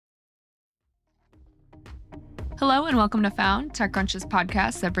Hello and welcome to Found, TechCrunch's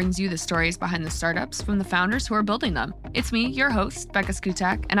podcast that brings you the stories behind the startups from the founders who are building them. It's me, your host, Becca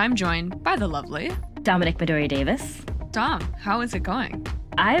Skutak, and I'm joined by the lovely Dominic Midori Davis. Dom, how is it going?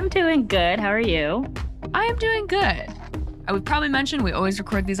 I am doing good. How are you? I am doing good. I would probably mention we always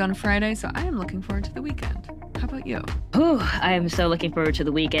record these on Friday, so I am looking forward to the weekend. How about you? I am so looking forward to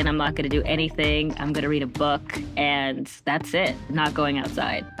the weekend. I'm not going to do anything. I'm going to read a book, and that's it. Not going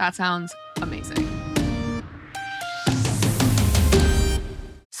outside. That sounds amazing.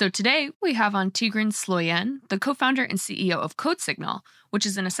 So today we have on Tigran Sloyan, the co-founder and CEO of CodeSignal, which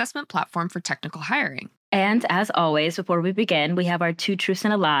is an assessment platform for technical hiring. And as always, before we begin, we have our two truths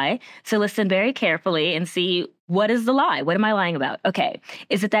and a lie. So listen very carefully and see, what is the lie? What am I lying about? Okay.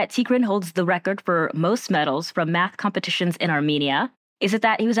 Is it that Tigran holds the record for most medals from math competitions in Armenia? Is it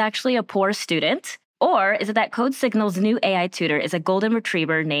that he was actually a poor student? Or is it that CodeSignal's new AI tutor is a golden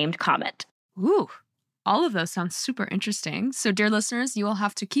retriever named Comet? Ooh. All of those sound super interesting. So, dear listeners, you will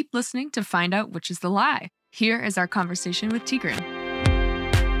have to keep listening to find out which is the lie. Here is our conversation with Tigran.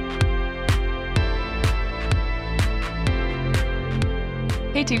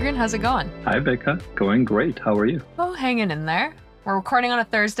 Hey, Tigran, how's it going? Hi, Becca. Going great. How are you? Oh, hanging in there. We're recording on a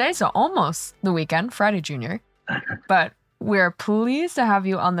Thursday, so almost the weekend, Friday Junior. But we're pleased to have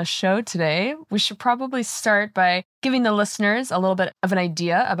you on the show today. We should probably start by giving the listeners a little bit of an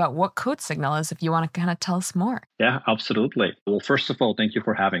idea about what CodeSignal is, if you want to kind of tell us more. Yeah, absolutely. Well, first of all, thank you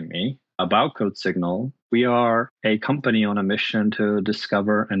for having me. About CodeSignal, we are a company on a mission to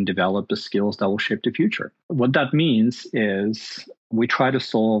discover and develop the skills that will shape the future. What that means is we try to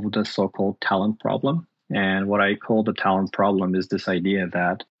solve the so-called talent problem. And what I call the talent problem is this idea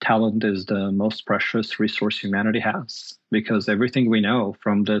that talent is the most precious resource humanity has, because everything we know,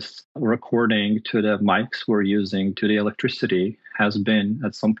 from this recording to the mics we're using to the electricity, has been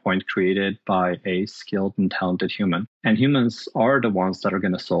at some point created by a skilled and talented human. And humans are the ones that are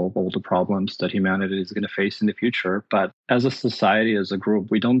going to solve all the problems that humanity is going to face in the future. But as a society, as a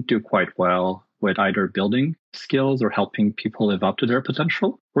group, we don't do quite well with either building skills or helping people live up to their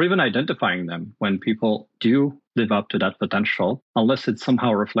potential, or even identifying them when people do live up to that potential. Unless it's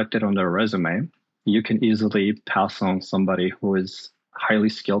somehow reflected on their resume, you can easily pass on somebody who is highly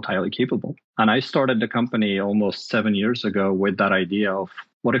skilled, highly capable. And I started the company almost 7 years ago with that idea of,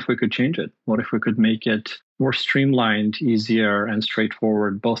 what if we could change it? What if we could make it more streamlined, easier, and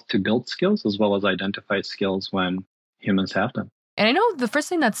straightforward, both to build skills as well as identify skills when humans have them? And I know the first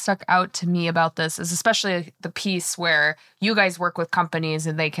thing that stuck out to me about this is especially the piece where you guys work with companies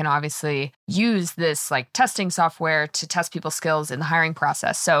and they can obviously use this like testing software to test people's skills in the hiring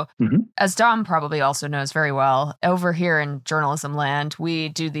process. So as Dom probably also knows very well, over here in journalism land, we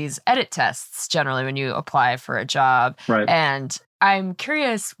do these edit tests generally when you apply for a job. Right. And I'm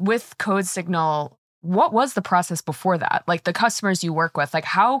curious, with CodeSignal, what was the process before that? Like the customers you work with, like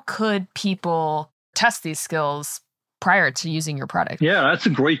how could people test these skills prior to using your product? Yeah, that's a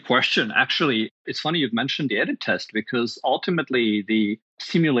great question. Actually, it's funny you've mentioned the edit test, because ultimately the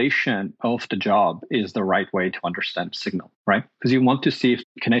simulation of the job is the right way to understand signal, right? Because you want to see,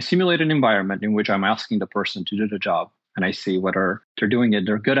 can I simulate an environment in which I'm asking the person to do the job, and I see whether they're doing it,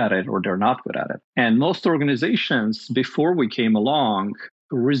 they're good at it, or they're not good at it. And most organizations, before we came along,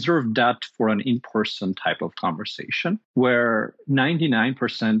 reserved that for an in-person type of conversation, where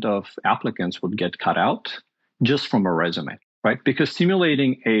 99% of applicants would get cut out just from a resume, right? Because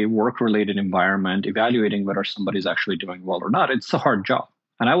simulating a work-related environment, evaluating whether somebody's actually doing well or not, it's a hard job.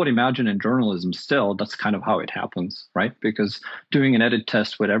 And I would imagine in journalism still, that's kind of how it happens, right? Because doing an edit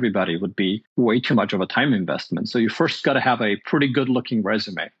test with everybody would be way too much of a time investment. So you first got to have a pretty good-looking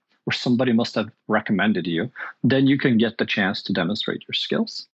resume where somebody must have recommended you. Then you can get the chance to demonstrate your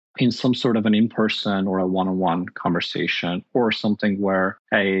skills in some sort of an in-person or a one-on-one conversation, or something where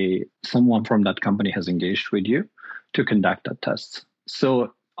someone from that company has engaged with you to conduct that test.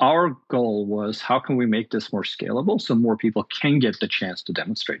 So our goal was, how can we make this more scalable so more people can get the chance to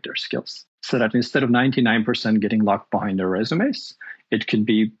demonstrate their skills? So that instead of 99% getting locked behind their resumes, it could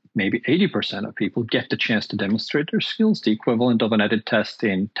be maybe 80% of people get the chance to demonstrate their skills. The equivalent of an edit test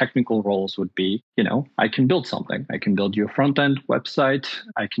in technical roles would be, I can build something. I can build you a front-end website.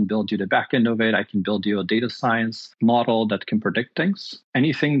 I can build you the back end of it. I can build you a data science model that can predict things.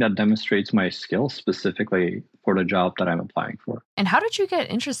 Anything that demonstrates my skills specifically for the job that I'm applying for. And how did you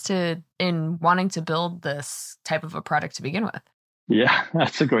get interested in wanting to build this type of a product to begin with? Yeah,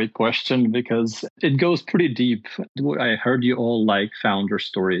 that's a great question, because it goes pretty deep. I heard you all like founder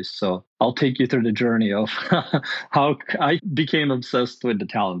stories, so I'll take you through the journey of how I became obsessed with the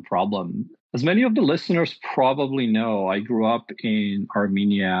talent problem. As many of the listeners probably know, I grew up in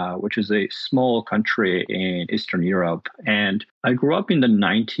Armenia, which is a small country in Eastern Europe. And I grew up in the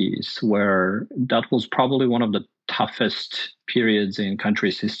 90s, where that was probably one of the toughest periods in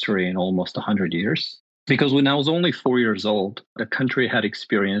country's history in almost 100 years. Because when I was only 4 years old, the country had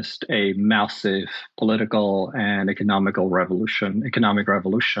experienced a massive political and economic revolution.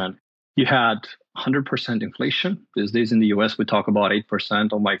 You had 100% inflation. These days in the US, we talk about 8%.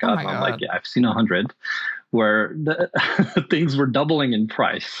 Oh my Oh God. my And I'm God. like, yeah, I've seen 100, where things were doubling in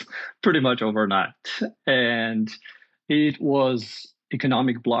price pretty much overnight. And it was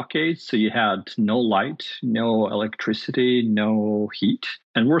economic blockade. So you had no light, no electricity, no heat.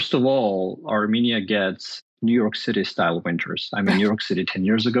 And worst of all, Armenia gets New York City style winters. I'm in New York City 10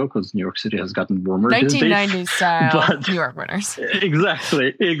 years ago because New York City has gotten warmer these days. 1990s style But New York winters.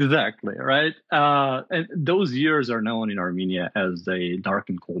 exactly, right? And those years are known in Armenia as the dark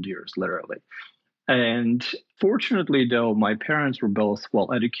and cold years, literally. And fortunately, though, my parents were both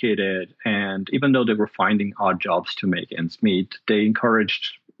well educated, and even though they were finding odd jobs to make ends meet, they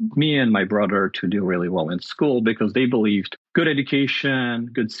encouraged me and my brother to do really well in school because they believed good education,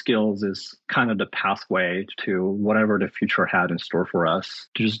 good skills is kind of the pathway to whatever the future had in store for us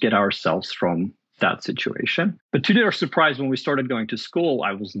to just get ourselves from that situation. But to their surprise, when we started going to school,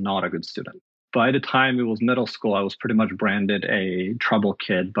 I was not a good student. By the time it was middle school, I was pretty much branded a trouble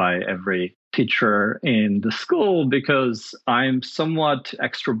kid by every teacher in the school because I'm somewhat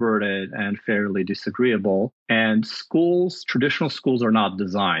extroverted and fairly disagreeable. And traditional schools are not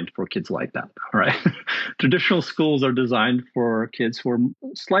designed for kids like that, right? Traditional schools are designed for kids who are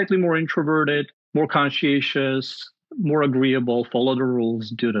slightly more introverted, more conscientious, more agreeable, follow the rules,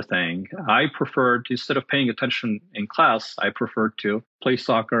 do the thing. I preferred, instead of paying attention in class, I preferred to play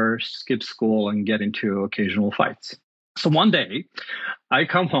soccer, skip school, and get into occasional fights. So one day, I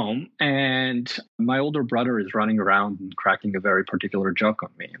come home and my older brother is running around and cracking a very particular joke on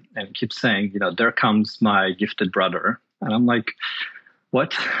me. And he keeps saying, there comes my gifted brother. And I'm like,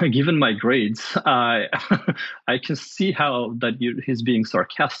 what? Given my grades, I can see how he's being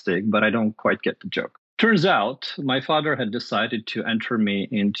sarcastic, but I don't quite get the joke. Turns out my father had decided to enter me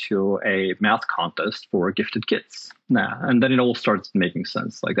into a math contest for gifted kids. And then it all starts making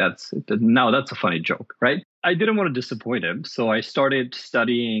sense. Like that's a funny joke, right? I didn't want to disappoint him. So I started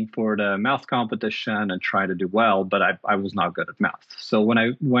studying for the math competition and trying to do well, but I was not good at math. So when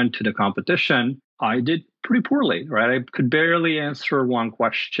I went to the competition, I did pretty poorly, right? I could barely answer one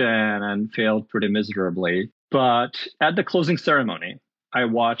question and failed pretty miserably. But at the closing ceremony, I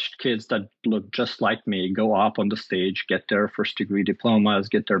watched kids that looked just like me go up on the stage, get their first degree diplomas,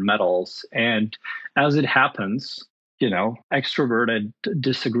 get their medals. And as it happens, extroverted,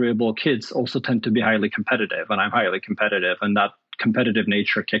 disagreeable kids also tend to be highly competitive. And I'm highly competitive. And that competitive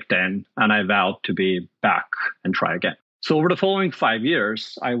nature kicked in. And I vowed to be back and try again. So over the following 5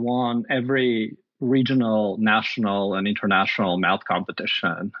 years, I won every regional, national, and international math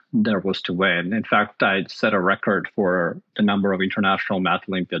competition there was to win. In fact, I set a record for the number of international math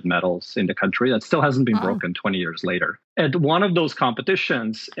Olympiad medals in the country. That still hasn't been broken 20 years later. At one of those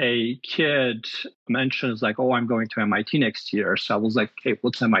competitions, a kid mentions like, oh, I'm going to MIT next year. So I was like, hey,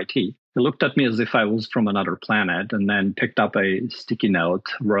 what's MIT? He looked at me as if I was from another planet and then picked up a sticky note,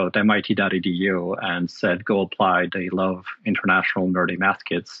 wrote MIT.edu and said, go apply. They love international nerdy math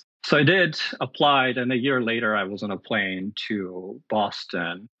kids. So I did, applied, and a year later, I was on a plane to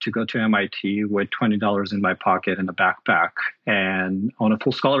Boston to go to MIT with $20 in my pocket and a backpack and on a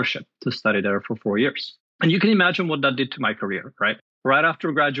full scholarship to study there for 4 years. And you can imagine what that did to my career, right? Right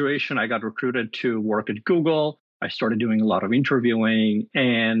after graduation, I got recruited to work at Google. I started doing a lot of interviewing.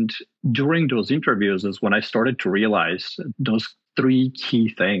 And during those interviews is when I started to realize those 3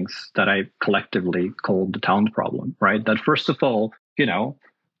 key things that I collectively called the talent problem, right? That first of all,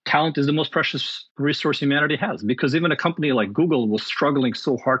 talent is the most precious resource humanity has, because even a company like Google was struggling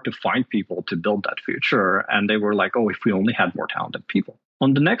so hard to find people to build that future. And they were like, oh, if we only had more talented people.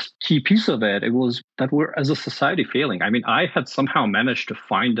 On the next key piece of it, it was that we're as a society failing. I mean, I had somehow managed to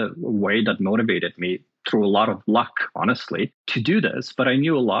find a way that motivated me through a lot of luck, honestly, to do this. But I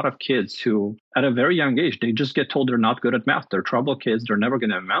knew a lot of kids who, at a very young age, they just get told they're not good at math. They're trouble kids. They're never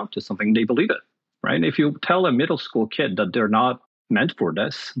going to amount to something. They believe it, right? If you tell a middle school kid that they're not meant for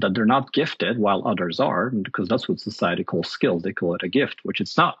this, that they're not gifted while others are, because that's what society calls skills. They call it a gift, which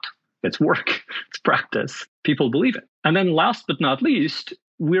it's not. It's work, it's practice. People believe it. And then last but not least,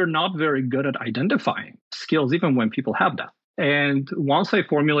 we're not very good at identifying skills, even when people have that. And once I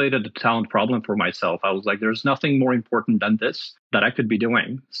formulated the talent problem for myself, I was like, there's nothing more important than this that I could be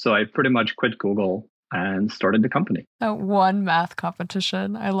doing. So I pretty much quit Google and started the company. That one math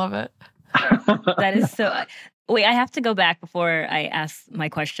competition. I love it. That is so. Wait, I have to go back before I ask my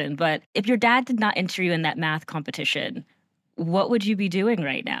question. But if your dad did not enter you in that math competition, what would you be doing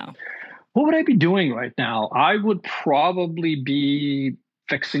right now? What would I be doing right now? I would probably be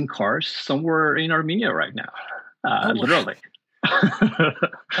fixing cars somewhere in Armenia right now, Oh, wow. literally.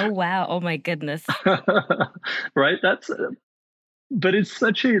 Oh, wow. Oh, my goodness. Right? But it's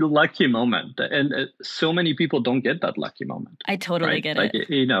such a lucky moment. And so many people don't get that lucky moment, I totally right? get Like, it.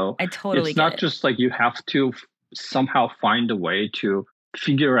 I totally it's get not it. just like you have to somehow find a way to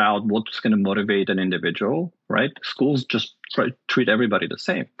figure out what's going to motivate an individual, right? Schools just treat everybody the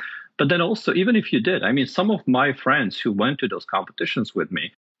same. But then also, even if you did, I mean, some of my friends who went to those competitions with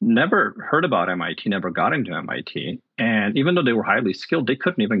me never heard about MIT, never got into MIT. And even though they were highly skilled, they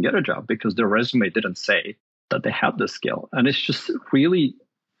couldn't even get a job because their resume didn't say that they had the skill. And it's just really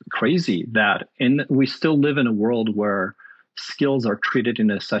crazy that we still live in a world where skills are treated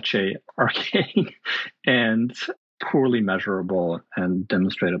in such a archaic and poorly measurable and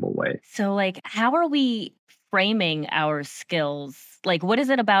demonstratable way. So, like, how are we framing our skills? Like, what is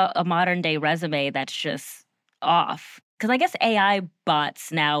it about a modern day resume that's just off? Because I guess AI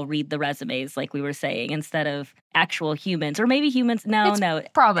bots now read the resumes, like we were saying, instead of actual humans, or maybe humans. No, It's no,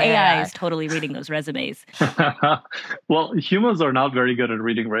 probably AI AI. is totally reading those resumes. Well, humans are not very good at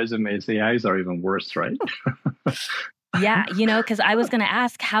reading resumes. AIs are even worse, right? Yeah, because I was going to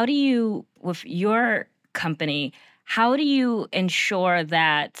ask, how do you, with your company, how do you ensure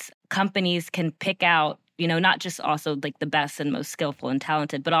that companies can pick out, not just also like the best and most skillful and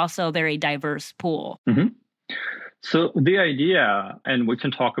talented, but also a very diverse pool? Mm-hmm. So the idea, and we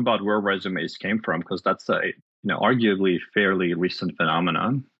can talk about where resumes came from, because that's a arguably fairly recent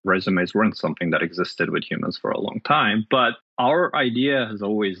phenomenon. Resumes weren't something that existed with humans for a long time, but our idea has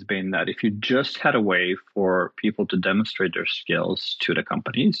always been that if you just had a way for people to demonstrate their skills to the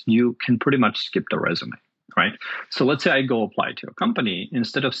companies, you can pretty much skip the resume. Right. So let's say I go apply to a company,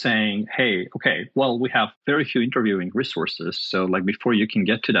 instead of saying, hey, okay, well, we have very few interviewing resources. So like before you can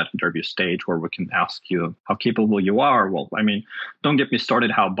get to that interview stage where we can ask you how capable you are. Well, I mean, don't get me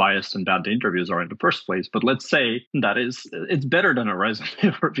started how biased and bad the interviews are in the first place. But let's say it's better than a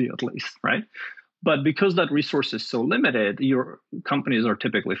resume review at least. Right. But because that resource is so limited, your companies are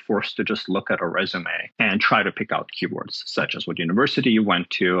typically forced to just look at a resume and try to pick out keywords, such as what university you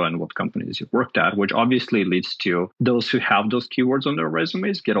went to and what companies you worked at, which obviously leads to those who have those keywords on their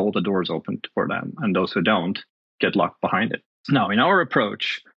resumes get all the doors opened for them, and those who don't get locked behind it. Now, in our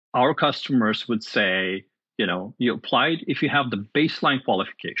approach, our customers would say, you applied if you have the baseline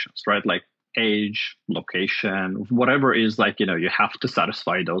qualifications, right? Like age, location, whatever is like, you have to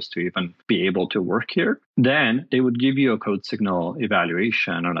satisfy those to even be able to work here. Then they would give you a CodeSignal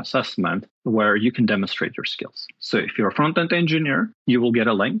evaluation and assessment where you can demonstrate your skills. So if you're a front-end engineer, you will get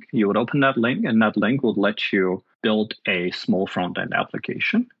a link. You would open that link, and that link will let you build a small front-end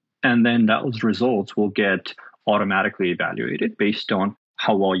application. And then those results will get automatically evaluated based on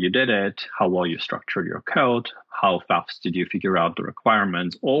how well you did it, how well you structured your code, how fast did you figure out the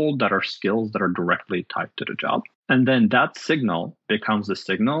requirements, all that are skills that are directly tied to the job. And then that signal becomes the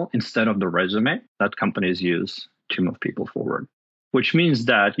signal instead of the resume that companies use to move people forward, which means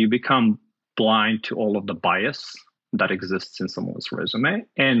that you become blind to all of the bias that exists in someone's resume.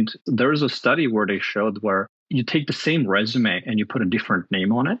 And there's a study where they showed where you take the same resume and you put a different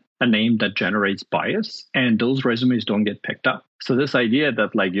name on it, a name that generates bias, and those resumes don't get picked up. So this idea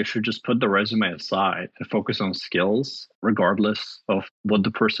that like you should just put the resume aside and focus on skills, regardless of what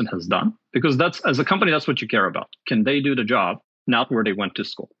the person has done, because that's, as a company, that's what you care about. Can they do the job? Not where they went to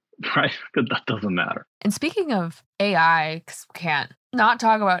school, right? Because that doesn't matter. And speaking of AI, because we can't not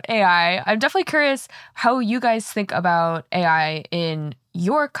talk about AI, I'm definitely curious how you guys think about AI in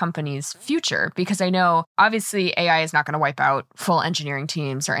your company's future, because I know obviously AI is not going to wipe out full engineering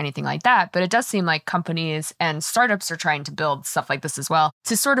teams or anything like that, but it does seem like companies and startups are trying to build stuff like this as well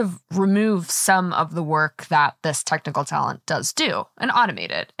to sort of remove some of the work that this technical talent does do and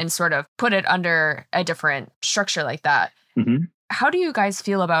automate it and sort of put it under a different structure like that. Mm-hmm. How do you guys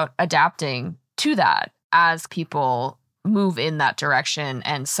feel about adapting to that as people move in that direction,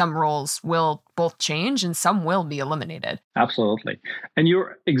 and some roles will both change and some will be eliminated? Absolutely. And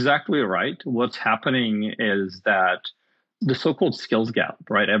you're exactly right. What's happening is that the so-called skills gap,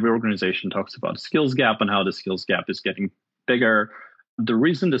 right? Every organization talks about skills gap and how the skills gap is getting bigger. The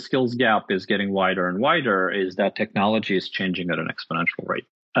reason the skills gap is getting wider and wider is that technology is changing at an exponential rate.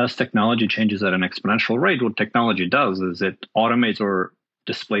 As technology changes at an exponential rate, what technology does is it automates or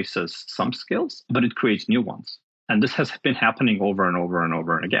displaces some skills, but it creates new ones. And this has been happening over and over and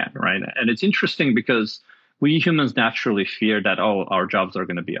over and again, right? And it's interesting because We humans naturally fear that, oh, our jobs are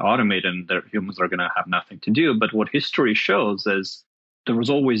going to be automated and that humans are going to have nothing to do. But what history shows is there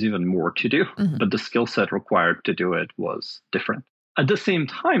was always even more to do, but the skill set required to do it was different. At the same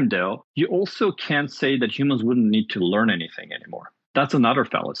time, though, you also can't say that humans wouldn't need to learn anything anymore. That's another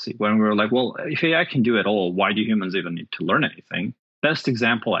fallacy when we're like, well, if AI can do it all, why do humans even need to learn anything? Best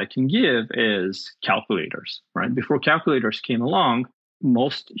example I can give is calculators, right? Before calculators came along,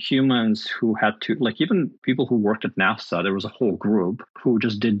 most humans who had to, like even people who worked at NASA, there was a whole group who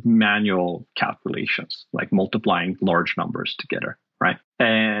just did manual calculations, like multiplying large numbers together, right?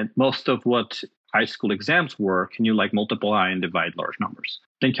 And most of what high school exams were, can you like multiply and divide large numbers?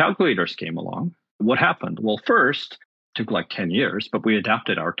 Then calculators came along. What happened? Well, first, took like 10 years, but we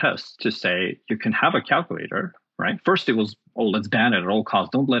adapted our tests to say you can have a calculator, right? First, it was, oh, let's ban it at all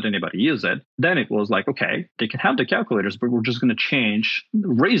costs. Don't let anybody use it. Then it was like, okay, they can have the calculators, but we're just going to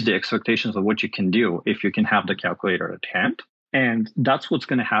raise the expectations of what you can do if you can have the calculator at hand. And that's what's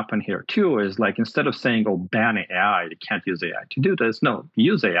going to happen here too, is like, instead of saying, oh, ban AI, you can't use AI to do this. No,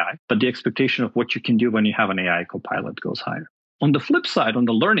 use AI. But the expectation of what you can do when you have an AI copilot goes higher. On the flip side, on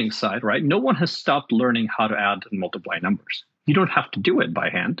the learning side, right, no one has stopped learning how to add and multiply numbers. You don't have to do it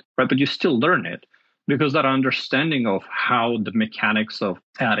by hand, right? But you still learn it because that understanding of how the mechanics of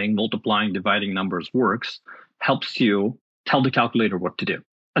adding, multiplying, dividing numbers works helps you tell the calculator what to do.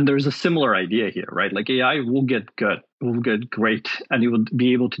 And there's a similar idea here, right? Like AI will get good, will get great, and it will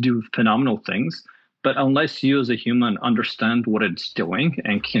be able to do phenomenal things. But unless you as a human understand what it's doing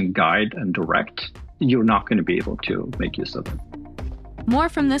and can guide and direct, you're not going to be able to make use of it. More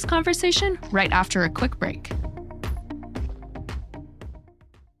from this conversation right after a quick break.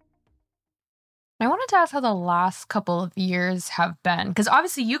 I wanted to ask how the last couple of years have been, because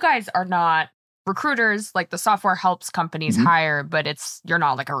obviously you guys are not recruiters. Like the software helps companies hire, but you're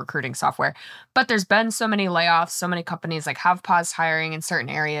not like a recruiting software. But there's been so many layoffs, so many companies like have paused hiring in certain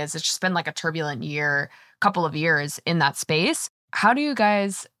areas. It's just been like a turbulent couple of years in that space. How do you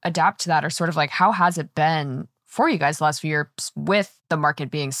guys adapt to that, or sort of like how has it been for you guys the last few years with the market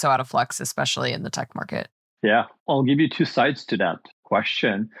being so out of flux, especially in the tech market? Yeah, I'll give you two sides to that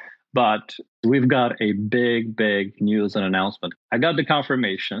question. But we've got a big news and announcement. I got the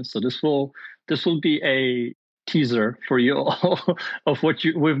confirmation, so this will be a teaser for you all of what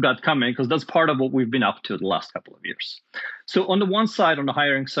we've got coming, because that's part of what we've been up to the last couple of years. So on the one side, on the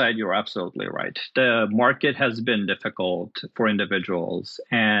hiring side, you're absolutely right. The market has been difficult for individuals.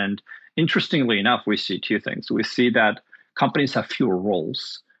 And interestingly enough, we see two things. We see that companies have fewer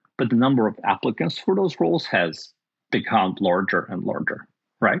roles, but the number of applicants for those roles has become larger and larger,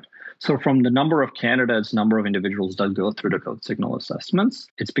 right? So from the number of candidates, number of individuals that go through the CodeSignal assessments,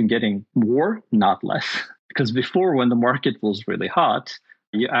 it's been getting more, not less. Because before, when the market was really hot,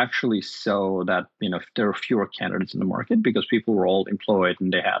 you actually saw that, there were fewer candidates in the market because people were all employed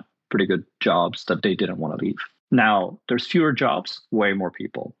and they had pretty good jobs that they didn't want to leave. Now, there's fewer jobs, way more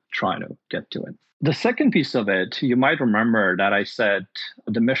people trying to get to it. The second piece of it, you might remember that I said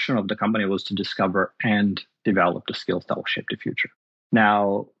the mission of the company was to discover and develop the skills that will shape the future.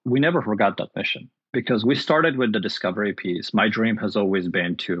 Now, we never forgot that mission because we started with the discovery piece. My dream has always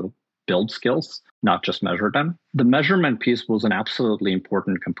been to build skills, not just measure them. The measurement piece was an absolutely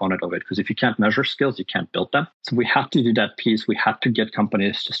important component of it because if you can't measure skills, you can't build them. So we had to do that piece. We had to get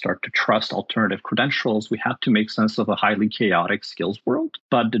companies to start to trust alternative credentials. We had to make sense of a highly chaotic skills world.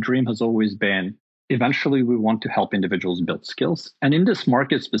 But the dream has always been, eventually, we want to help individuals build skills. And in this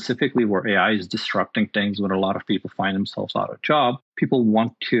market specifically where AI is disrupting things, when a lot of people find themselves out of job, people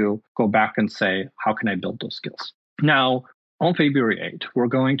want to go back and say, how can I build those skills? Now, on February 8th, we're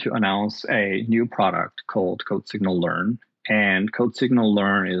going to announce a new product called CodeSignal Learn. And CodeSignal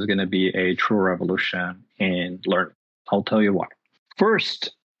Learn is going to be a true revolution in learning. I'll tell you why.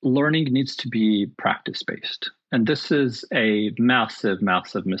 First, learning needs to be practice-based. And this is a massive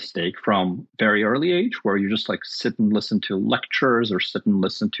mistake from very early age where you just like sit and listen to lectures or sit and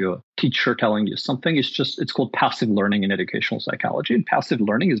listen to a teacher telling you something. It's called passive learning in educational psychology. And passive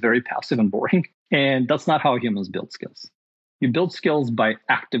learning is very passive and boring. And that's not how humans build skills. You build skills by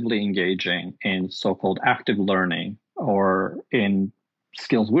actively engaging in so-called active learning, or in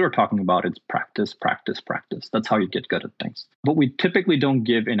skills we were talking about, it's practice. That's how you get good at things. But we typically don't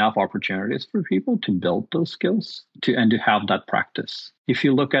give enough opportunities for people to build those skills and to have that practice. If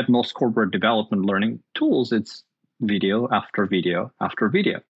you look at most corporate development learning tools, it's video after video after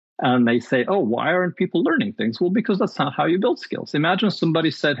video. And they say, oh, why aren't people learning things? Well, because that's not how you build skills. Imagine somebody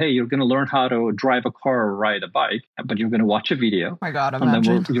said, hey, you're going to learn how to drive a car or ride a bike, but you're going to watch a video. My God, and then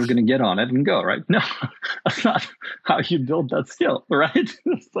imagine. you're going to get on it and go, right? No, that's not how you build that skill, right?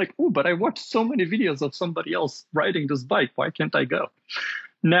 It's like, oh, but I watched so many videos of somebody else riding this bike. Why can't I go?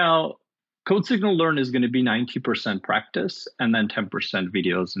 Now, CodeSignal Learn is going to be 90% practice and then 10%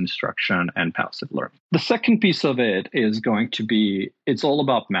 videos, instruction, and passive learning. The second piece of it is going to be, it's all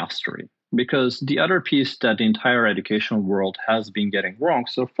about mastery, because the other piece that the entire educational world has been getting wrong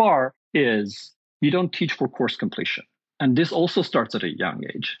so far is you don't teach for course completion. And this also starts at a young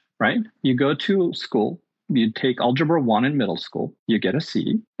age, right? You go to school, you take Algebra 1 in middle school, you get a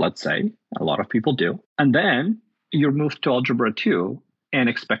C, let's say, a lot of people do, and then you're moved to Algebra 2 and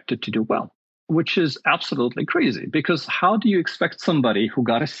expected to do well, which is absolutely crazy, because how do you expect somebody who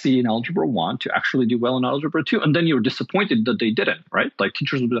got a C in Algebra 1 to actually do well in Algebra 2? And then you're disappointed that they didn't, right? Like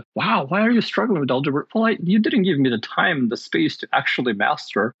teachers will be like, wow, why are you struggling with Algebra? Well, you didn't give me the time, the space to actually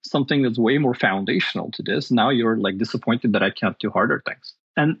master something that's way more foundational to this. Now you're like disappointed that I can't do harder things.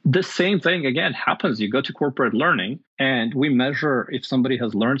 And the same thing, again, happens. You go to corporate learning and we measure if somebody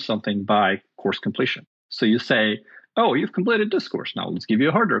has learned something by course completion. So you say, oh, you've completed this course. Now let's give you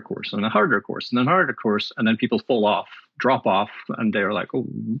a harder course and a harder course and a harder course. And then people fall off, drop off, and they're like, oh,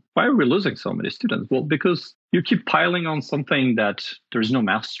 why are we losing so many students? Well, because you keep piling on something that there's no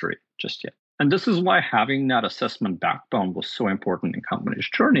mastery just yet. And this is why having that assessment backbone was so important in company's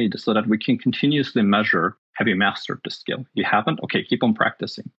journey, so that we can continuously measure, have you mastered the skill? You haven't? Okay, keep on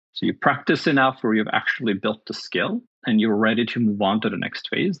practicing. So you practice enough where you've actually built the skill and you're ready to move on to the next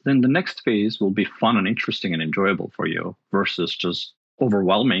phase. Then the next phase will be fun and interesting and enjoyable for you versus just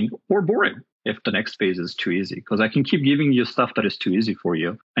overwhelming or boring if the next phase is too easy. Because I can keep giving you stuff that is too easy for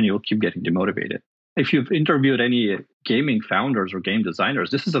you and you'll keep getting demotivated. If you've interviewed any gaming founders or game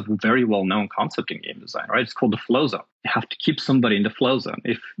designers, this is a very well-known concept in game design, right? It's called the flow zone. You have to keep somebody in the flow zone.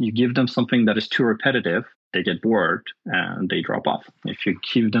 If you give them something that is too repetitive, they get bored and they drop off. If you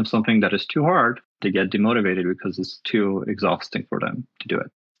give them something that is too hard, they get demotivated because it's too exhausting for them to do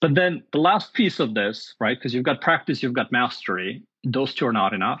it. But then the last piece of this, right? Because you've got practice, you've got mastery. Those two are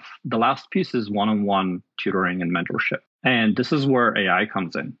not enough. The last piece is one-on-one tutoring and mentorship. And this is where AI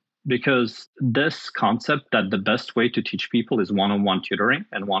comes in. Because this concept that the best way to teach people is one-on-one tutoring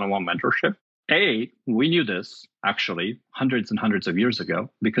and one-on-one mentorship. We knew this actually hundreds and hundreds of years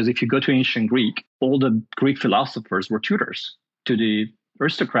ago, because if you go to ancient Greek, all the Greek philosophers were tutors to the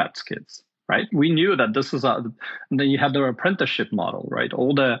aristocrats' kids, right? We knew that this is and then you have the apprenticeship model, right?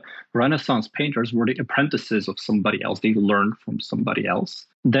 All the Renaissance painters were the apprentices of somebody else. They learned from somebody else.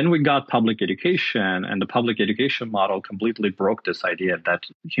 Then we got public education, and the public education model completely broke this idea that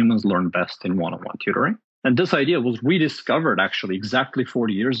humans learn best in one-on-one tutoring. And this idea was rediscovered actually exactly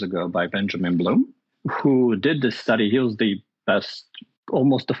 40 years ago by Benjamin Bloom, who did this study. He was the best,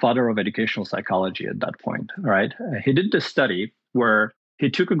 almost the father of educational psychology at that point, right? He did this study where he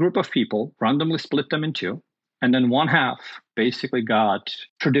took a group of people, randomly split them in two, and then one half basically got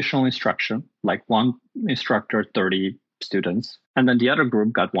traditional instruction, like one instructor, 30 students, and then the other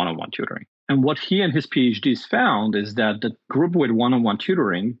group got one-on-one tutoring. And what he and his PhDs found is that the group with one-on-one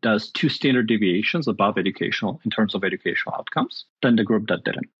tutoring does 2 standard deviations above educational in terms of educational outcomes than the group that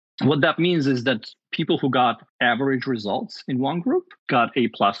didn't. What that means is that people who got average results in one group got A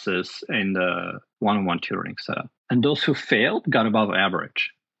pluses in the one-on-one tutoring setup. And those who failed got above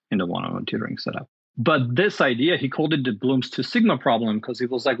average in the one-on-one tutoring setup. But this idea, he called it the Bloom's 2 sigma problem, because he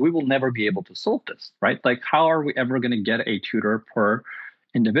was like, we will never be able to solve this, right? Like, how are we ever going to get a tutor per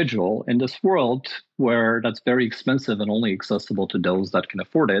individual in this world where that's very expensive and only accessible to those that can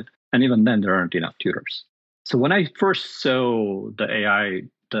afford it? And even then, there aren't enough tutors. So when I first saw the AI,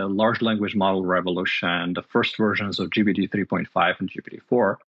 the large language model revolution, the first versions of GPT 3.5 and GPT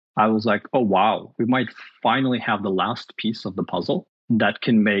 4, I was like, oh, wow, we might finally have the last piece of the puzzle that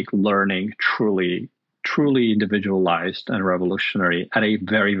can make learning truly individualized and revolutionary at a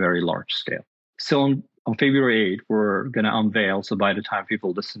very, very large scale. So on February 8th, we're going to unveil, so by the time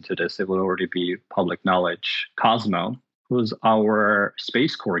people listen to this, it will already be public knowledge, Cosmo, who's our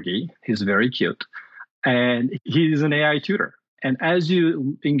space corgi. He's very cute. And he's an AI tutor. And as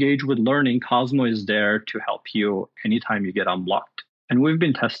you engage with learning, Cosmo is there to help you anytime you get unblocked. And we've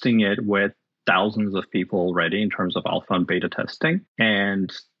been testing it with thousands of people already in terms of alpha and beta testing.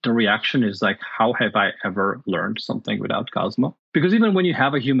 And the reaction is like, how have I ever learned something without Cosmo? Because even when you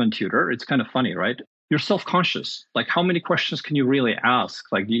have a human tutor, it's kind of funny, right? You're self-conscious. Like, how many questions can you really ask?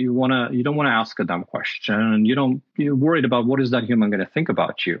 Like, you don't want to ask a dumb question. You're worried about what is that human going to think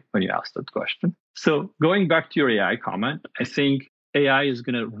about you when you ask that question. So going back to your AI comment, I think AI is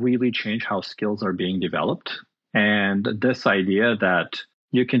going to really change how skills are being developed. And this idea that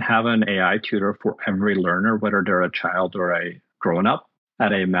you can have an AI tutor for every learner, whether they're a child or a grown up,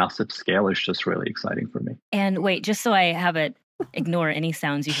 at a massive scale is just really exciting for me. And wait, just so I have it, ignore any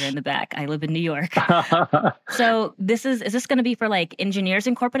sounds you hear in the back. I live in New York. So is this going to be for like engineers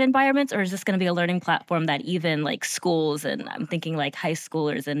in corporate environments, or is this going to be a learning platform that even like schools and I'm thinking like high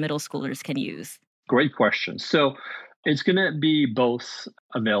schoolers and middle schoolers can use? Great question. So it's going to be both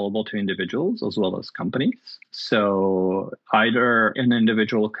available to individuals as well as companies. So either an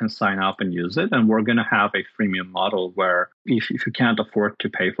individual can sign up and use it, and we're going to have a freemium model where if you can't afford to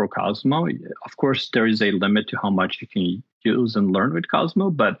pay for Cosmo, of course, there is a limit to how much you can use and learn with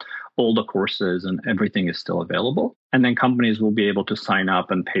Cosmo, but all the courses and everything is still available. And then companies will be able to sign up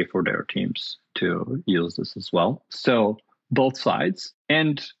and pay for their teams to use this as well. So both sides.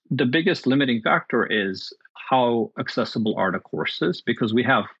 And the biggest limiting factor is how accessible are the courses, because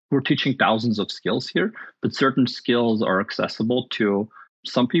we're teaching thousands of skills here, but certain skills are accessible to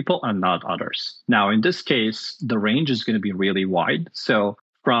some people and not others. Now, in this case, the range is going to be really wide. So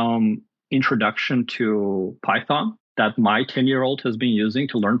from introduction to Python that my 10-year-old has been using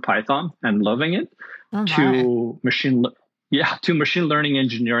to learn Python and loving it, to machine learning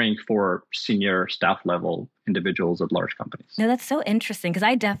engineering for senior staff level individuals at large companies. No, that's so interesting because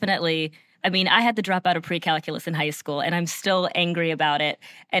I had to drop out of pre-calculus in high school and I'm still angry about it.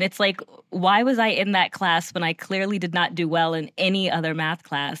 And it's like, why was I in that class when I clearly did not do well in any other math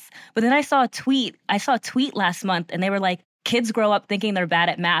class? But then I saw a tweet last month and they were like, kids grow up thinking they're bad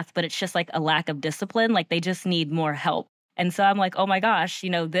at math, but it's just like a lack of discipline. Like they just need more help. And so I'm like, oh my gosh,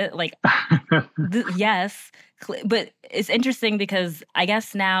 yes. But it's interesting because I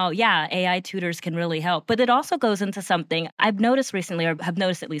guess now, AI tutors can really help. But it also goes into something I've noticed recently, or have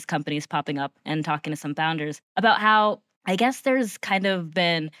noticed at least companies popping up and talking to some founders about how I guess there's kind of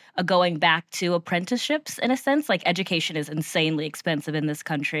been a going back to apprenticeships in a sense. Like education is insanely expensive in this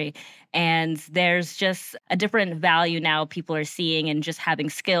country. And there's just a different value now people are seeing in just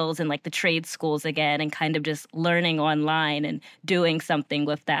having skills in like the trade schools again and kind of just learning online and doing something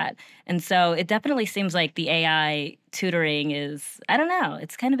with that. And so it definitely seems like the AI tutoring is, I don't know,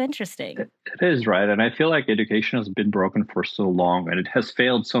 it's kind of interesting. It is, right? And I feel like education has been broken for so long and it has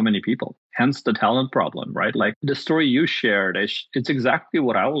failed so many people. Hence the talent problem, right? Like the story you shared, it's exactly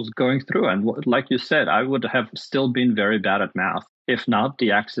what I was going through. And like you said, I would have still been very bad at math, if not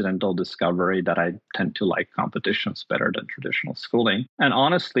the accidental discovery that I tend to like competitions better than traditional schooling. And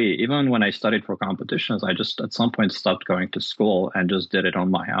honestly, even when I studied for competitions, I just at some point stopped going to school and just did it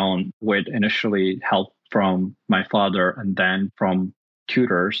on my own with initially help from my father and then from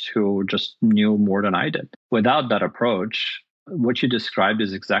tutors who just knew more than I did. Without that approach, what you described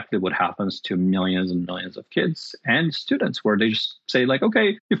is exactly what happens to millions and millions of kids and students, where they just say like,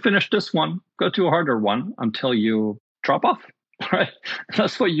 okay, you finished this one, go to a harder one until you drop off. Right.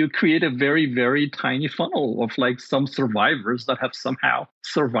 That's why you create a very, very tiny funnel of like some survivors that have somehow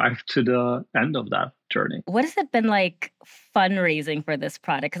survived to the end of that journey. What has it been like fundraising for this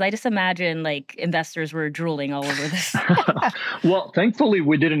product? Because I just imagine like investors were drooling all over this. Well, thankfully,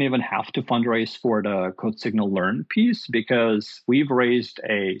 we didn't even have to fundraise for the CodeSignal Learn piece because we've raised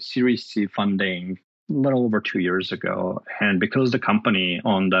a Series C funding a little over 2 years ago. And because the company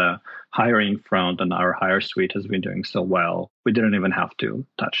on the hiring front and our hire suite has been doing so well, we didn't even have to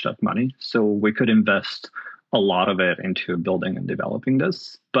touch that money. So we could invest a lot of it into building and developing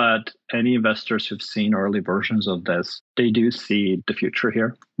this. But any investors who've seen early versions of this, they do see the future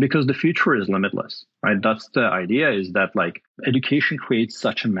here because the future is limitless, right? That's the idea, is that like education creates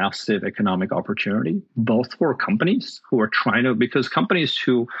such a massive economic opportunity, both for companies who are trying to, because companies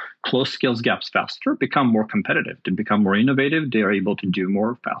who close skills gaps faster become more competitive, they become more innovative, they are able to do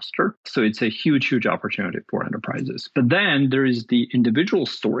more faster. So it's a huge, huge opportunity for enterprises. But then there is the individual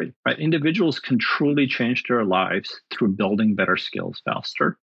story, right? Individuals can truly change their lives through building better skills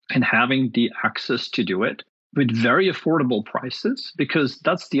faster and having the access to do it with very affordable prices, because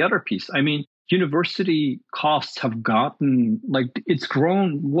that's the other piece. I mean, university costs have gotten like it's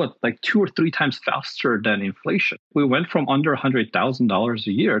grown like 2 or 3 times faster than inflation. We went from under $100,000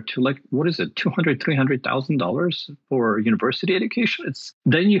 a year to like $200,000-$300,000 for university education.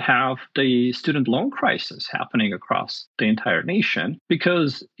 Then you have the student loan crisis happening across the entire nation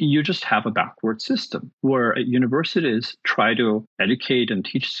because you just have a backward system where universities try to educate and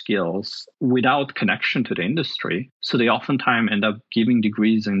teach skills without connection to the industry. So they oftentimes end up giving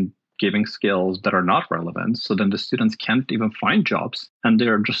degrees and giving skills that are not relevant. So then the students can't even find jobs and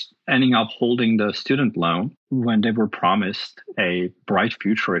they're just ending up holding the student loan when they were promised a bright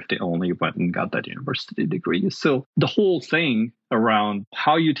future if they only went and got that university degree. So the whole thing around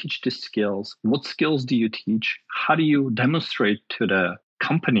how you teach the skills, what skills do you teach? How do you demonstrate to the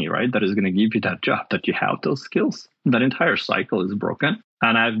company, right, that is going to give you that job that you have those skills? That entire cycle is broken.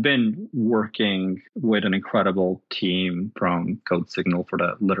 And I've been working with an incredible team from CodeSignal for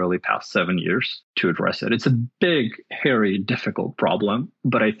the literally past 7 years to address it. It's a big, hairy, difficult problem,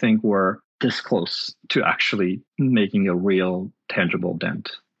 but I think we're this close to actually making a real, tangible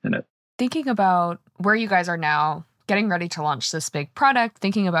dent in it. Thinking about where you guys are now, getting ready to launch this big product,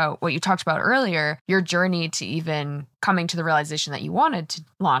 thinking about what you talked about earlier, your journey to even coming to the realization that you wanted to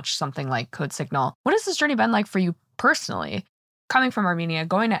launch something like CodeSignal. What has this journey been like for you personally? Coming from Armenia,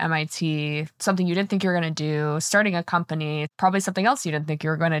 going to MIT, something you didn't think you were going to do, starting a company, probably something else you didn't think you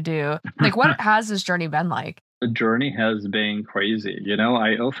were going to do. Like, what has this journey been like? The journey has been crazy.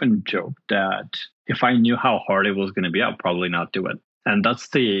 I often joke that if I knew how hard it was going to be, I'd probably not do it. And that's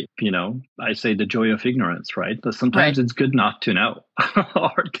I say the joy of ignorance, right? That sometimes It's good not to know how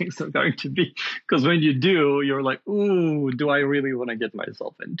hard things are going to be. Because when you do, you're like, ooh, do I really want to get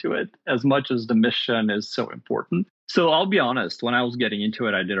myself into it? As much as the mission is so important. So I'll be honest, when I was getting into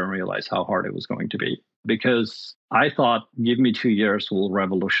it, I didn't realize how hard it was going to be. Because I thought, give me 2 years, we'll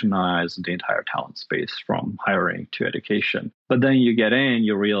revolutionize the entire talent space from hiring to education. But then you get in,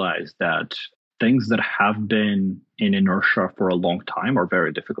 you realize that things that have been in inertia for a long time are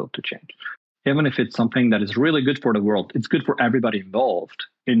very difficult to change. Even if it's something that is really good for the world, it's good for everybody involved.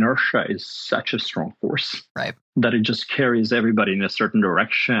 Inertia is such a strong force, right, that it just carries everybody in a certain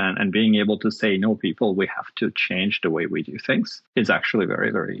direction. And being able to say, no, people, we have to change the way we do things is actually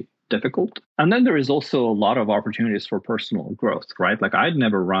very, very difficult. And then there is also a lot of opportunities for personal growth, right? Like I'd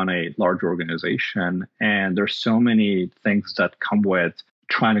never run a large organization, and there's so many things that come with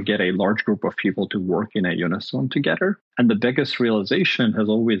trying to get a large group of people to work in a unison together. And the biggest realization has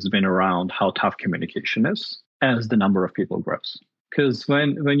always been around how tough communication is as the number of people grows. Because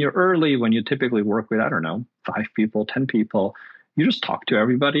when you're early, when you typically work with, 5 people, 10 people, you just talk to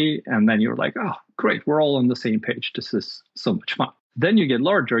everybody. And then you're like, oh, great, we're all on the same page. This is so much fun. Then you get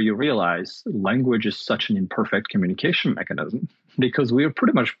larger, you realize language is such an imperfect communication mechanism because we are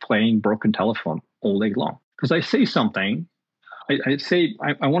pretty much playing broken telephone all day long. Because I say something, I say,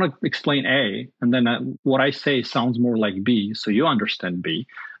 I want to explain A, and then what I say sounds more like B, so you understand B.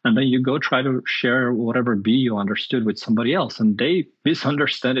 And then you go try to share whatever B you understood with somebody else, and they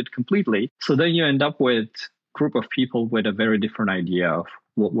misunderstand it completely. So then you end up with a group of people with a very different idea of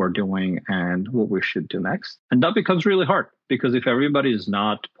what we're doing and what we should do next. And that becomes really hard, because if everybody is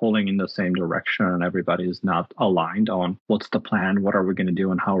not pulling in the same direction and everybody is not aligned on what's the plan, what are we going to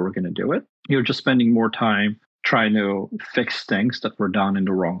do, and how we're going to do it, you're just spending more time trying to fix things that were done in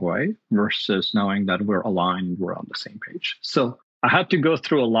the wrong way versus knowing that we're aligned and we're on the same page. So I had to go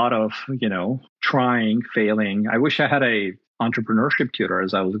through a lot of, trying, failing. I wish I had a entrepreneurship tutor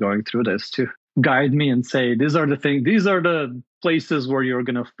as I was going through this to guide me and say, these are the places where you're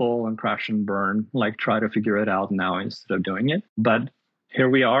going to fall and crash and burn, like try to figure it out now instead of doing it. But here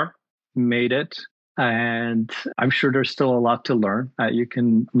we are, made it. And I'm sure there's still a lot to learn. You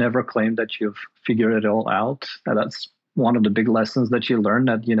can never claim that you've figured it all out. That's one of the big lessons that you learn,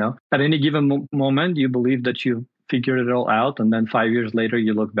 that, at any given moment, you believe that you figured it all out. And then 5 years later,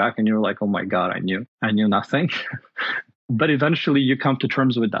 you look back and you're like, oh my God, I knew nothing. But eventually you come to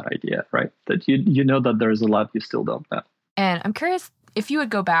terms with that idea, right? That you know that there's a lot you still don't know. And I'm curious, if you would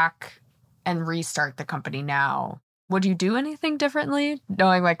go back and restart the company now, would you do anything differently?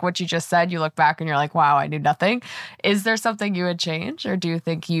 Knowing like what you just said, you look back and you're like, wow, I knew nothing. Is there something you would change? Or do you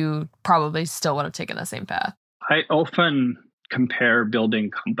think you probably still would have taken the same path? I often compare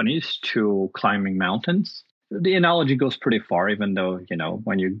building companies to climbing mountains. The analogy goes pretty far, even though,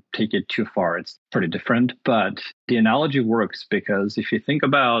 when you take it too far, it's pretty different. But the analogy works because if you think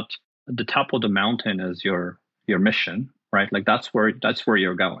about the top of the mountain as your mission, right? Like that's where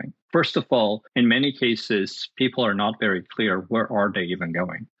you're going. First of all, in many cases, people are not very clear where are they even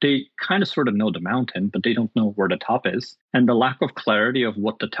going. They kind of sort of know the mountain, but they don't know where the top is. And the lack of clarity of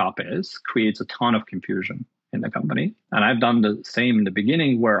what the top is creates a ton of confusion in the company. And I've done the same in the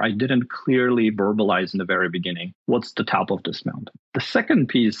beginning, where I didn't clearly verbalize in the very beginning, what's the top of this mountain? The second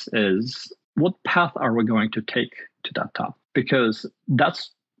piece is, what path are we going to take to that top? Because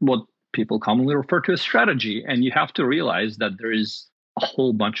that's what people commonly refer to as strategy. And you have to realize that there is a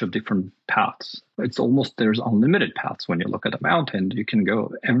whole bunch of different paths. It's almost, there's unlimited paths when you look at a mountain. You can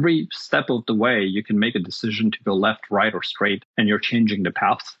go every step of the way, you can make a decision to go left, right, or straight, and you're changing the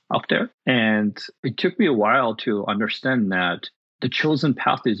path up there. And it took me a while to understand that the chosen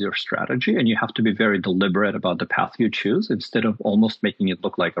path is your strategy, and you have to be very deliberate about the path you choose instead of almost making it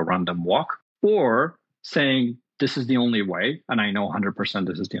look like a random walk or saying, this is the only way, and I know 100%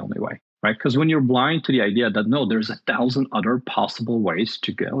 this is the only way. Right? Because when you're blind to the idea that no, there's 1,000 other possible ways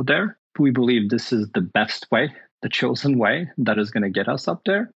to go there, we believe this is the best way, the chosen way that is going to get us up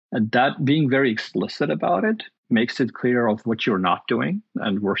there. And that being very explicit about it makes it clear of what you're not doing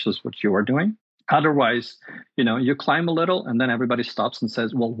and versus what you are doing. Otherwise, you climb a little and then everybody stops and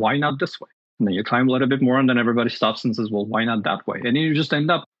says, well, why not this way? And then you climb a little bit more and then everybody stops and says, well, why not that way? And you just end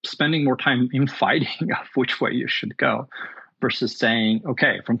up spending more time in fighting of which way you should go, versus saying,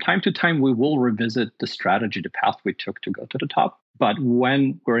 okay, from time to time, we will revisit the strategy, the path we took to go to the top. But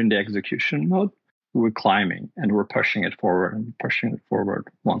when we're in the execution mode, we're climbing and we're pushing it forward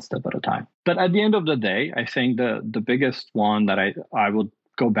one step at a time. But at the end of the day, I think the biggest one that I would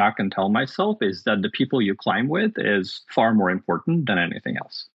go back and tell myself is that the people you climb with is far more important than anything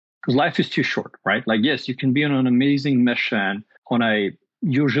else. Because life is too short, right? Like, yes, you can be on an amazing mission on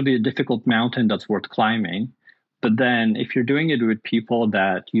usually a difficult mountain that's worth climbing. But then if you're doing it with people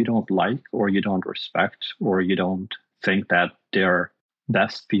that you don't like or you don't respect or you don't think that they're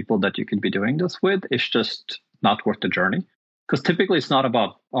best people that you could be doing this with, it's just not worth the journey. Because typically it's not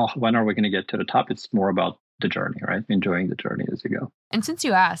about, when are we going to get to the top? It's more about the journey, right? Enjoying the journey as you go. And since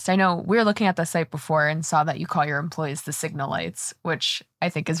you asked, I know we were looking at the site before and saw that you call your employees the Signal Lights, which I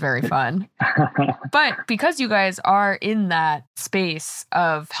think is very fun. But because you guys are in that space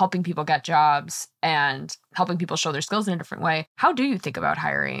of helping people get jobs and helping people show their skills in a different way, how do you think about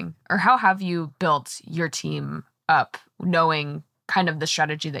hiring? Or how have you built your team up, knowing kind of the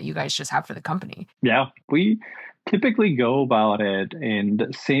strategy that you guys just have for the company? Yeah, we typically go about it in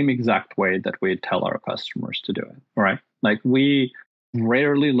the same exact way that we tell our customers to do it, right? Like, we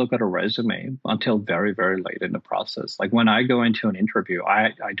rarely look at a resume until very, very late in the process. Like, when I go into an interview,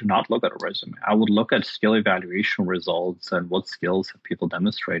 I do not look at a resume. I would look at skill evaluation results and what skills have people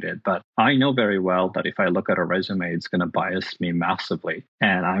demonstrated. But I know very well that if I look at a resume, it's going to bias me massively.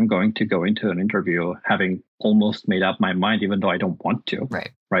 And I'm going to go into an interview having almost made up my mind, even though I don't want to.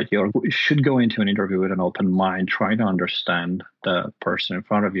 Right? You should go into an interview with an open mind, trying to understand the person in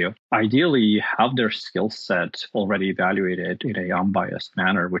front of you. Ideally, you have their skill set already evaluated in a unbiased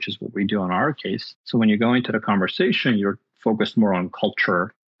manner, which is what we do in our case. So when you go into the conversation, you're focused more on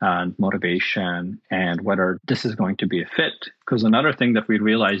culture and motivation and whether this is going to be a fit. Because another thing that we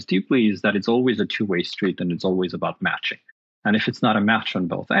realize deeply is that it's always a two-way street and it's always about matching. And if it's not a match on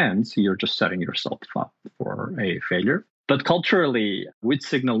both ends, you're just setting yourself up for a failure. But culturally, with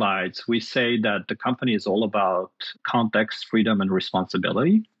Signal Lights, we say that the company is all about context, freedom, and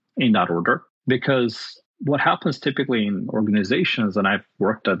responsibility in that order. Because what happens typically in organizations, and I've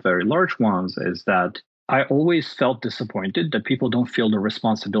worked at very large ones, is that I always felt disappointed that people don't feel the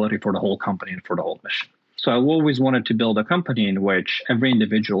responsibility for the whole company and for the whole mission. So I always wanted to build a company in which every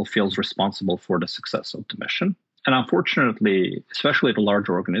individual feels responsible for the success of the mission. And unfortunately, especially at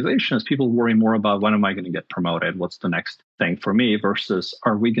larger organizations, people worry more about when am I going to get promoted? What's the next thing for me versus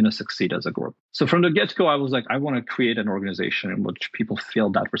are we going to succeed as a group? So from the get-go, I was like, I want to create an organization in which people feel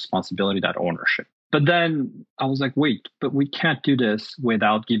that responsibility, that ownership. But then I was like, wait, but we can't do this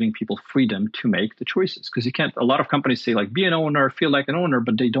without giving people freedom to make the choices. Because you can't, a lot of companies say like, be an owner, feel like an owner,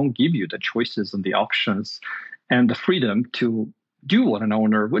 but they don't give you the choices and the options and the freedom to do what an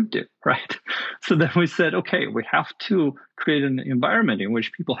owner would do, right? So then we said, okay, we have to create an environment in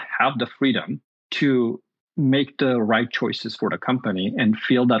which people have the freedom to make the right choices for the company and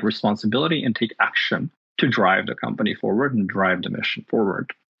feel that responsibility and take action to drive the company forward and drive the mission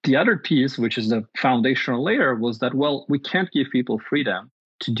forward. The other piece, which is the foundational layer, was that, well, we can't give people freedom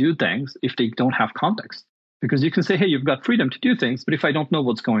to do things if they don't have context. Because you can say, hey, you've got freedom to do things, but if I don't know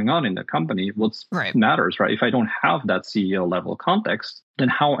what's going on in the company, what matters, right? If I don't have that CEO level context, then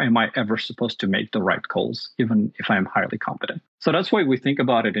how am I ever supposed to make the right calls, even if I'm highly competent? So that's why we think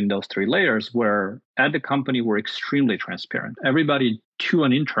about it in those three layers, where at the company, we're extremely transparent. Everybody to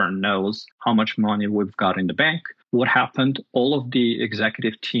an intern knows how much money we've got in the bank, what happened. All of the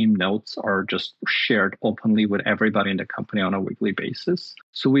executive team notes are just shared openly with everybody in the company on a weekly basis.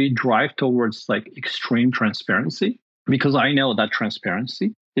 So we drive towards like extreme transparency, because I know that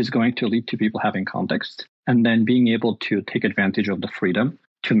transparency is going to lead to people having context and then being able to take advantage of the freedom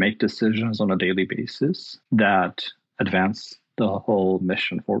to make decisions on a daily basis that advance the whole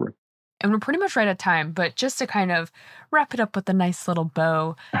mission forward. And we're pretty much right at time, but just to kind of wrap it up with a nice little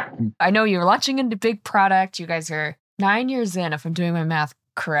bow, I know you're launching into big product. You guys are 9 years in, if I'm doing my math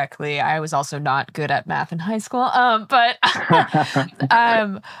correctly. I was also not good at math in high school. But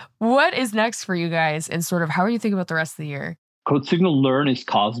what is next for you guys, and sort of how are you thinking about the rest of the year? CodeSignal Learn is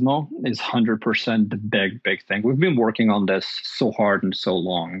Cosmo is 100% the big thing. We've been working on this so hard and so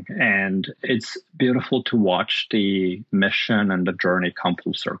long, and it's beautiful to watch the mission and the journey come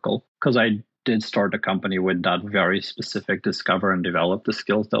full circle. Because I did start the company with that very specific discover and develop the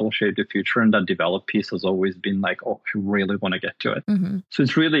skills that will shape the future. And that develop piece has always been like, oh, I really want to get to it. Mm-hmm. So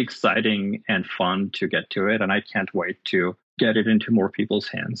it's really exciting and fun to get to it. And I can't wait to get it into more people's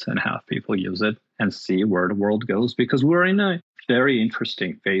hands and have people use it and see where the world goes. Because we're in a very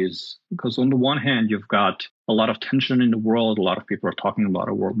interesting phase. Because on the one hand, you've got a lot of tension in the world. A lot of people are talking about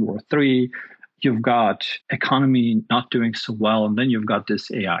a World War III. You've got economy not doing so well, and then you've got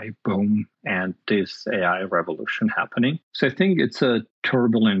this AI boom and this AI revolution happening. So I think it's a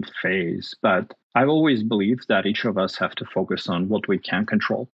turbulent phase, but I've always believed that each of us have to focus on what we can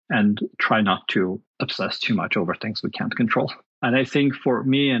control and try not to obsess too much over things we can't control. And I think for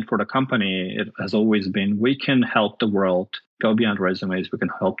me and for the company, it has always been, we can help the world go beyond resumes. We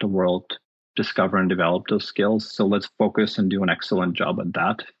can help the world discover and develop those skills. So let's focus and do an excellent job at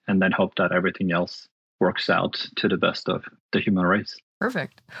that, and then hope that everything else works out to the best of the human race.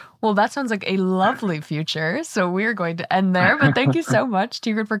 Perfect. Well, that sounds like a lovely future. So we're going to end there. But thank you so much,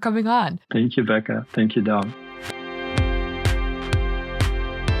 Tigran, for coming on. Thank you, Becca. Thank you, Dom.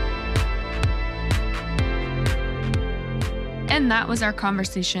 And that was our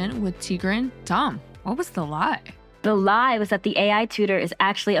conversation with Tigran. Dom, what was the lie? The lie was that the AI tutor is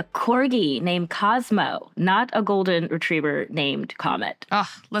actually a corgi named Cosmo, not a golden retriever named Comet.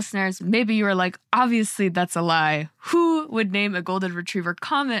 Listeners, maybe you were like, obviously that's a lie. Who would name a golden retriever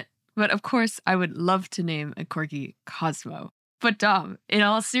Comet? But of course, I would love to name a corgi Cosmo. But Dom, in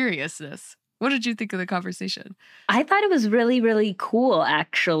all seriousness, what did you think of the conversation? I thought it was really, really cool,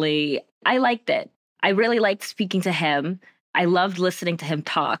 actually. I liked it. I really liked speaking to him. I loved listening to him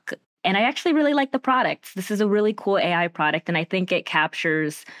talk. And I actually really like the product. This is a really cool AI product, and I think it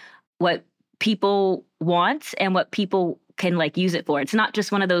captures what people want and what people can use it for. It's not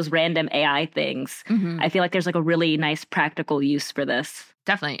just one of those random AI things. Mm-hmm. I feel like there's a really nice practical use for this.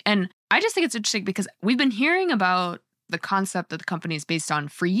 Definitely. And I just think it's interesting because we've been hearing about the concept that the company is based on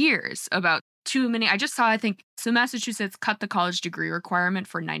for years, about too many. I just saw, I think, so Massachusetts cut the college degree requirement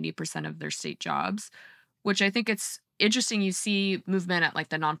for 90% of their state jobs, which I think it's interesting. You see movement at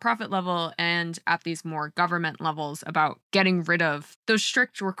the nonprofit level and at these more government levels about getting rid of those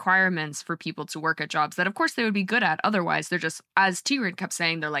strict requirements for people to work at jobs that, of course, they would be good at. Otherwise, they're just, as Tigran kept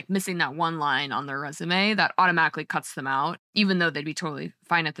saying, they're missing that one line on their resume that automatically cuts them out, even though they'd be totally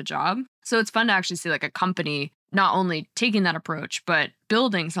fine at the job. So it's fun to actually see a company not only taking that approach, but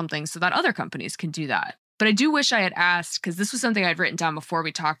building something so that other companies can do that. But I do wish I had asked, because this was something I'd written down before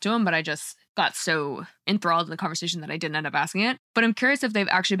we talked to him, but I just got so enthralled in the conversation that I didn't end up asking it. But I'm curious if they've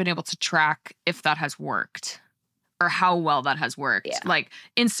actually been able to track if that has worked or how well that has worked. Yeah.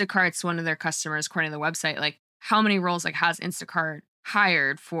 Instacart's one of their customers, according to the website, how many roles has Instacart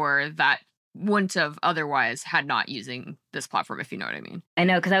hired for that wouldn't have otherwise had not using this platform, if you know what I mean. I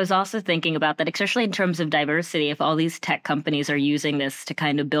know, because I was also thinking about that, especially in terms of diversity. If all these tech companies are using this to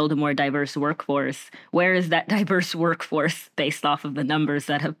kind of build a more diverse workforce, where is that diverse workforce based off of the numbers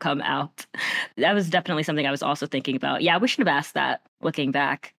that have come out? That was definitely something I was also thinking about. Yeah, we should have asked that looking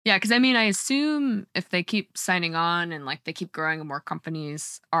back. Yeah, because I assume if they keep signing on and they keep growing and more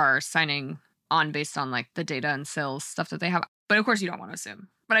companies are signing on based on the data and sales stuff that they have. But of course, you don't want to assume.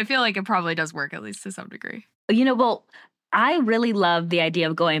 But I feel it probably does work, at least to some degree. Well, I really love the idea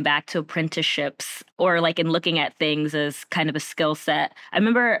of going back to apprenticeships or in looking at things as kind of a skill set. I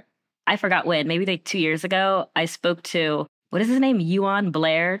remember, I forgot when, maybe 2 years ago, I spoke to, what is his name? Ewan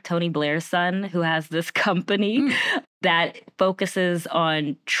Blair, Tony Blair's son, who has this company that focuses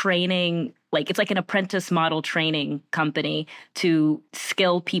on training. It's an apprentice model training company to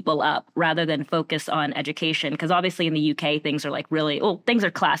skill people up rather than focus on education. Because obviously in the UK, things are things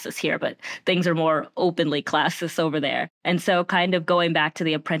are classes here, but things are more openly classes over there. And so kind of going back to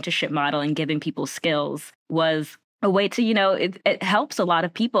the apprenticeship model and giving people skills was a way to, it helps a lot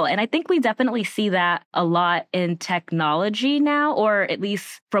of people. And I think we definitely see that a lot in technology now, or at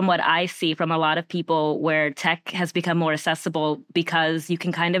least from what I see from a lot of people, where tech has become more accessible because you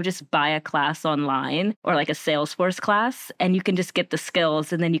can kind of just buy a class online or a Salesforce class, and you can just get the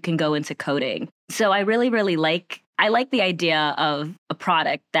skills and then you can go into coding. So I really, really like I like the idea of a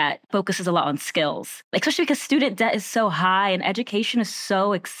product that focuses a lot on skills, especially because student debt is so high and education is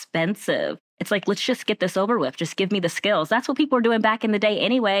so expensive. It's like, let's just get this over with. Just give me the skills. That's what people were doing back in the day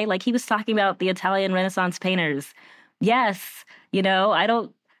anyway. Like he was talking about the Italian Renaissance painters. Yes,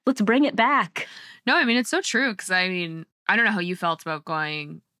 let's bring it back. No, I mean, it's so true. Because I mean, I don't know how you felt about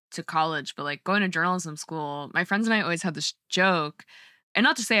going to college, but like going to journalism school, my friends and I always had this joke. And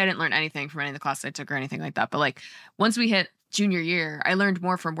not to say I didn't learn anything from any of the classes I took or anything like that, but like once we hit junior year, I learned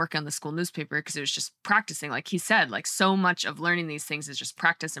more from working on the school newspaper because it was just practicing. Like he said, like so much of learning these things is just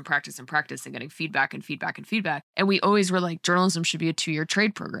practice and practice and practice and getting feedback and feedback and feedback. And we always were like, journalism should be a 2-year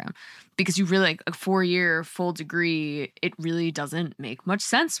trade program because you really like a 4-year full degree. It really doesn't make much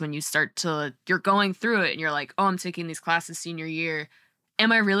sense when you you're going through it and you're like, oh, I'm taking these classes senior year.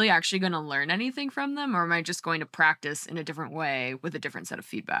 Am I really actually going to learn anything from them, or am I just going to practice in a different way with a different set of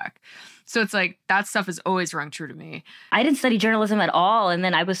feedback? So it's like that stuff has always rung true to me. I didn't study journalism at all. And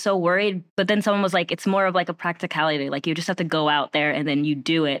then I was so worried. But then someone was like, it's more of like a practicality. Like you just have to go out there and then you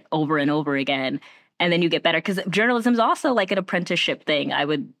do it over and over again. And then you get better. Because journalism is also like an apprenticeship thing, I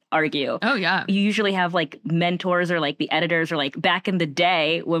would argue. Oh, yeah. You usually have like mentors or like the editors or like back in the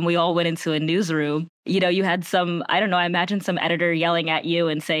day when we all went into a newsroom, you had I imagine some editor yelling at you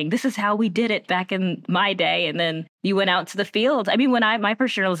and saying, this is how we did it back in my day. And then you went out to the field. I mean, my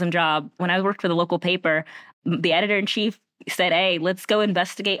first journalism job, when I worked for the local paper, the editor-in-chief said, hey, let's go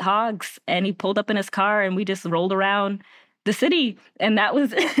investigate hogs. And he pulled up in his car and we just rolled around the city. And that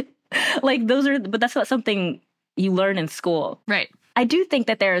was but that's not something you learn in school. Right. I do think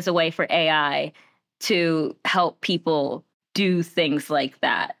that there is a way for AI to help people do things like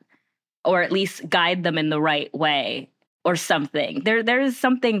that, or at least guide them in the right way or something. There is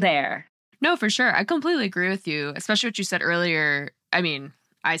something there. No, for sure. I completely agree with you, especially what you said earlier. I mean,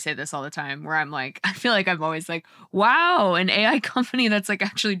 I say this all the time where I'm like, I feel like I'm always like, wow, an AI company that's like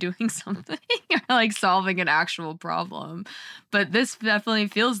actually doing something or like solving an actual problem. But this definitely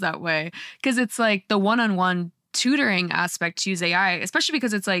feels that way because it's like the one-on-one tutoring aspect to use AI, especially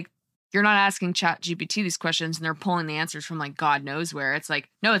because it's like, you're not asking ChatGPT these questions and they're pulling the answers from like God knows where. It's like,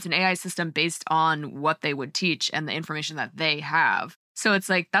 no, it's an AI system based on what they would teach and the information that they have. So it's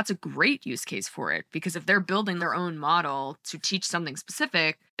like, that's a great use case for it because if they're building their own model to teach something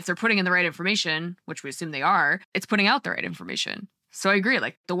specific, if they're putting in the right information, which we assume they are, it's putting out the right information. So I agree,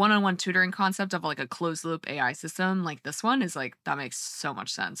 like the one-on-one tutoring concept of like a closed loop AI system like this one is like, that makes so much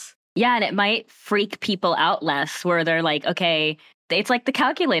sense. Yeah, and it might freak people out less where they're like, okay, it's like the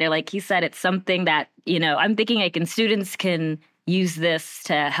calculator. Like he said, it's something that, I'm thinking like students can use this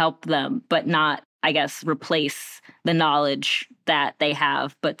to help them, but not, I guess, replace the knowledge that they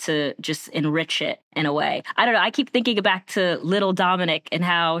have, but to just enrich it in a way. I don't know. I keep thinking back to little Dominic and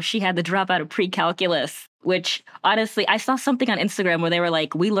how she had to drop out of pre-calculus, which honestly, I saw something on Instagram where they were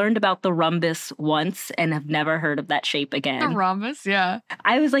like, we learned about the rhombus once and have never heard of that shape again. The rhombus, yeah.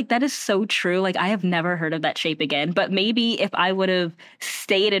 I was like, that is so true. Like, I have never heard of that shape again. But maybe if I would have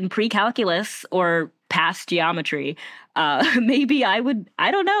stayed in pre-calculus or past geometry, maybe I would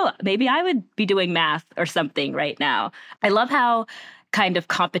be doing math or something right now. I love how kind of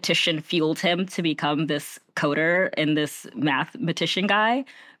competition fueled him to become this coder and this mathematician guy,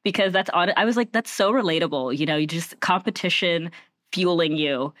 because I was like, that's so relatable. You just competition fueling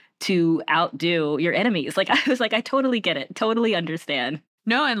you to outdo your enemies. Like, I was like, I totally get it. Totally understand.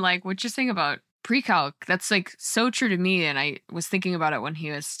 No, and like what you're saying about pre-calc, that's like so true to me. And I was thinking about it when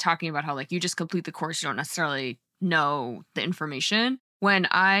he was talking about how like you just complete the course, you don't necessarily know the information. When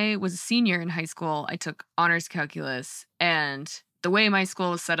I was a senior in high school, I took honors calculus, and the way my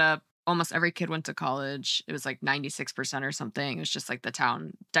school was set up, almost every kid went to college. It was like 96% or something. It was just like the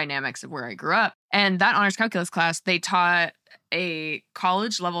town dynamics of where I grew up. And that honors calculus class, they taught a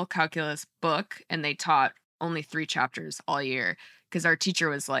college level calculus book, and they taught only 3 chapters all year because our teacher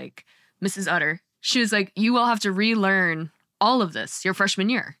was like, Mrs. Utter, she was like, you will have to relearn all of this your freshman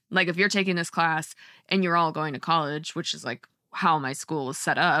year. Like if you're taking this class and you're all going to college, which is like how my school was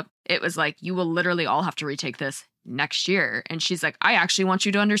set up, it was like, you will literally all have to retake this next year. And she's like, I actually want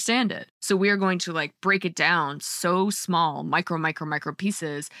you to understand it. So we are going to like break it down so small, micro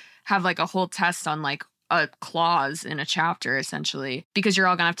pieces, have like a whole test on like a clause in a chapter essentially, because you're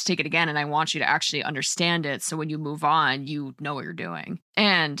all gonna have to take it again. And I want you to actually understand it. So when you move on, you know what you're doing.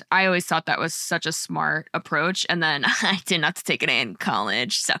 And I always thought that was such a smart approach. And then I didn't have to take it in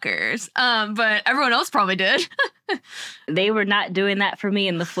college, suckers. But everyone else probably did. They were not doing that for me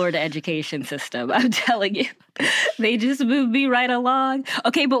in the Florida education system. I'm telling you. They just moved me right along.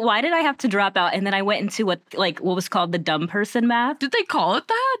 Okay, but why did I have to drop out? And then I went into what was called the dumb person math. Did they call it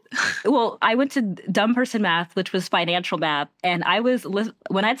that? Well, I went to dumb person math, which was financial math. And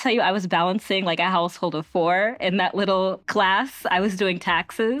when I tell you I was balancing like a household of 4 in that little class, I was doing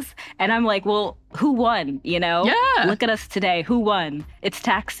taxes. And I'm like, well, who won? Yeah. Look at us today. Who won? It's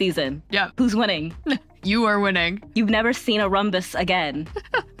tax season. Yeah. Who's winning? You are winning. You've never seen a rhombus again.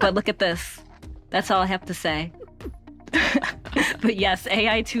 But look at this. That's all I have to say. But yes,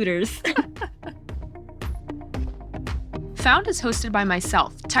 AI tutors. Found is hosted by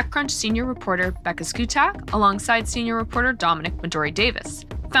myself, TechCrunch senior reporter Becca Skutak, alongside senior reporter Dominic Midori-Davis.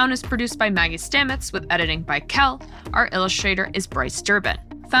 Found is produced by Maggie Stamets with editing by Kel. Our illustrator is Bryce Durbin.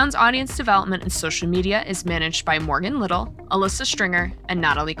 Found's audience development and social media is managed by Morgan Little, Alyssa Stringer, and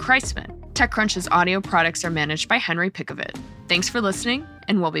Natalie Kreisman. TechCrunch's audio products are managed by Henry Pickavet. Thanks for listening,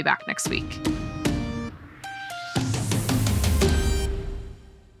 and we'll be back next week.